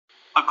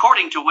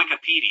According to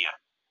Wikipedia,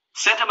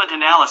 sentiment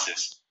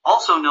analysis,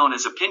 also known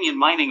as opinion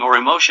mining or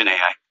emotion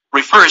AI,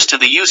 refers to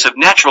the use of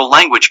natural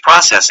language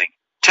processing,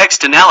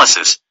 text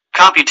analysis,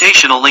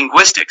 computational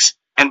linguistics,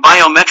 and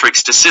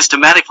biometrics to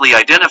systematically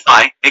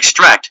identify,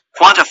 extract,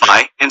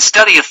 quantify, and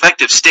study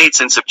affective states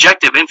and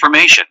subjective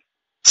information.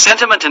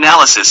 Sentiment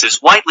analysis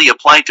is widely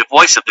applied to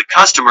voice of the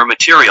customer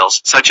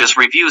materials such as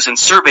reviews and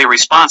survey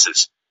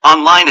responses,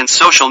 online and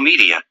social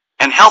media,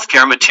 and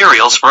healthcare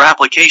materials for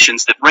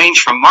applications that range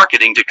from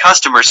marketing to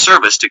customer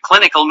service to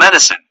clinical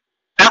medicine.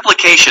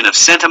 Application of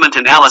sentiment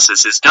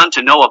analysis is done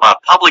to know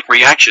about public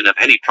reaction of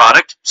any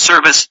product,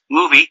 service,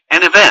 movie,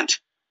 and event.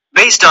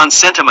 Based on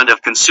sentiment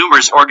of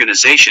consumers,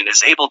 organization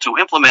is able to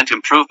implement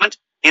improvement,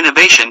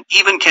 innovation,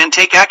 even can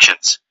take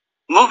actions.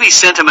 Movie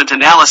sentiment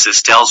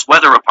analysis tells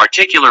whether a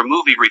particular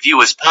movie review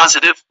is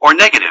positive or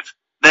negative.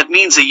 That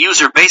means a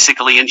user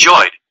basically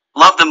enjoyed,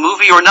 loved the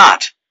movie or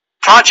not.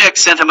 Project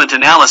sentiment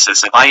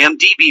analysis of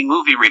IMDb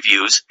movie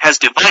reviews has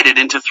divided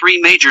into three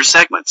major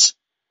segments.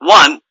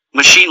 1.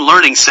 Machine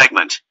learning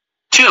segment.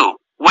 2.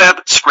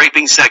 Web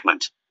scraping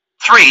segment.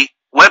 3.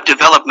 Web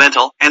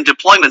developmental and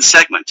deployment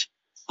segment.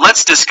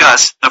 Let's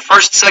discuss the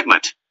first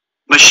segment.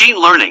 Machine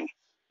learning.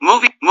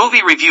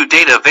 Movie review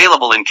data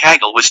available in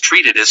Kaggle was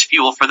treated as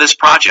fuel for this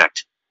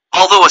project.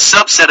 Although a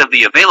subset of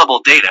the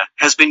available data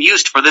has been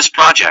used for this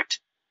project,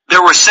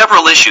 there were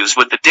several issues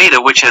with the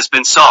data which has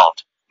been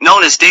solved,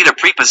 known as data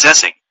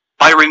preprocessing,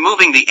 by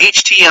removing the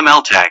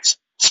HTML tags,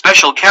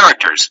 special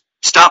characters,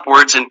 stop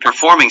words and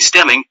performing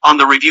stemming on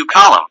the review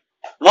column.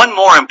 One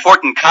more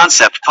important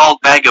concept called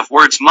bag of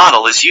words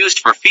model is used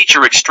for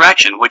feature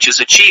extraction, which is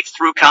achieved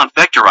through Count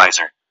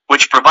Vectorizer,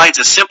 which provides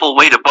a simple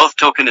way to both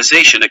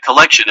tokenization a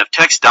collection of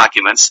text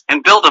documents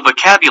and build a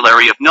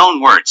vocabulary of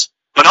known words,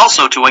 but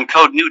also to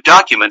encode new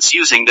documents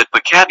using that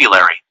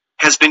vocabulary,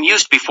 has been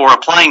used before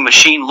applying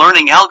machine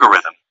learning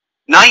algorithm.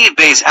 Naive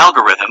Bayes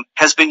algorithm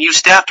has been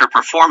used after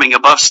performing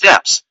above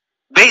steps.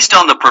 Based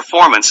on the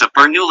performance of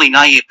Bernoulli,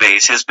 Naive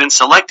Bayes has been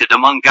selected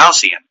among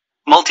Gaussian,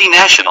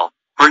 multinational,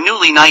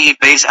 Bernoulli Naive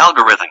Bayes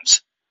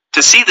algorithms.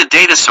 To see the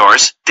data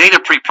source, data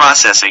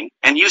preprocessing,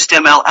 and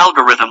UsedML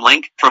algorithm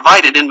link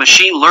provided in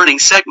machine learning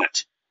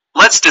segment.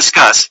 Let's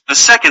discuss the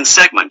second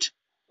segment,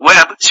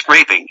 web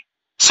scraping.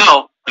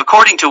 So,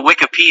 according to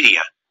Wikipedia,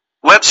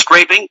 web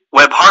scraping,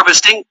 web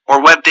harvesting,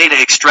 or web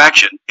data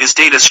extraction is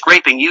data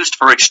scraping used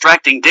for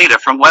extracting data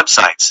from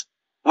websites.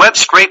 Web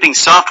scraping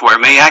software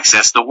may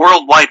access the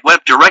World Wide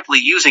Web directly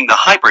using the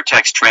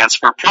Hypertext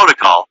Transfer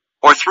Protocol,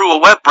 or through a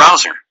web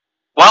browser.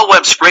 While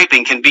web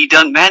scraping can be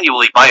done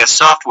manually by a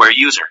software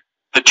user,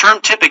 the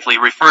term typically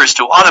refers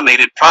to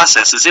automated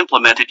processes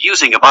implemented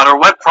using a bot or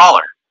web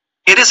crawler.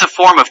 It is a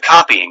form of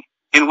copying,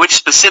 in which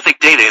specific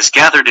data is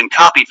gathered and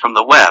copied from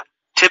the web,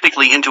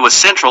 typically into a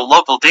central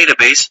local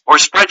database or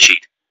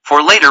spreadsheet,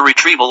 for later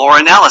retrieval or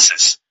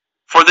analysis.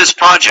 For this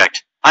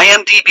project,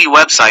 IMDb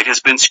website has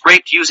been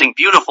scraped using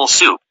Beautiful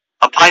Soup,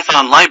 a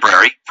Python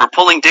library for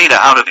pulling data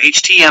out of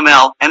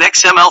HTML and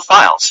XML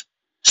files.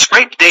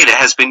 Scraped data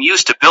has been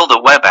used to build a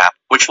web app,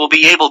 which will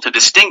be able to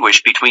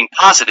distinguish between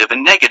positive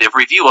and negative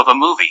review of a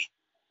movie.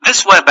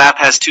 This web app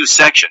has two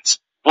sections,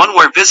 one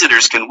where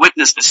visitors can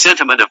witness the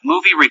sentiment of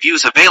movie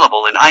reviews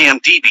available in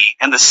IMDb,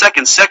 and the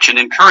second section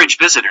encourage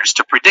visitors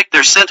to predict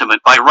their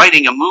sentiment by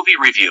writing a movie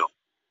review.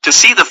 To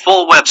see the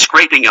full web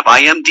scraping of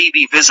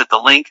IMDb, visit the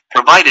link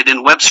provided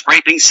in web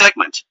scraping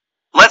segment.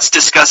 Let's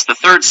discuss the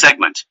third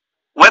segment,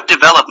 web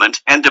development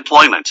and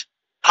deployment.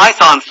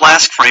 Python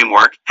Flask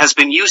framework has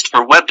been used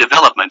for web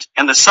development,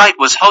 and the site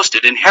was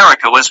hosted in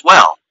Heroku as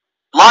well.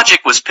 Logic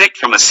was picked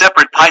from a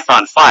separate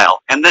Python file,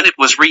 and then it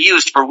was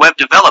reused for web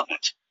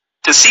development.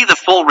 To see the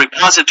full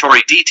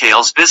repository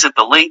details, visit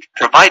the link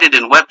provided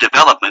in web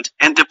development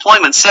and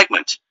deployment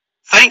segment.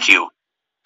 Thank you.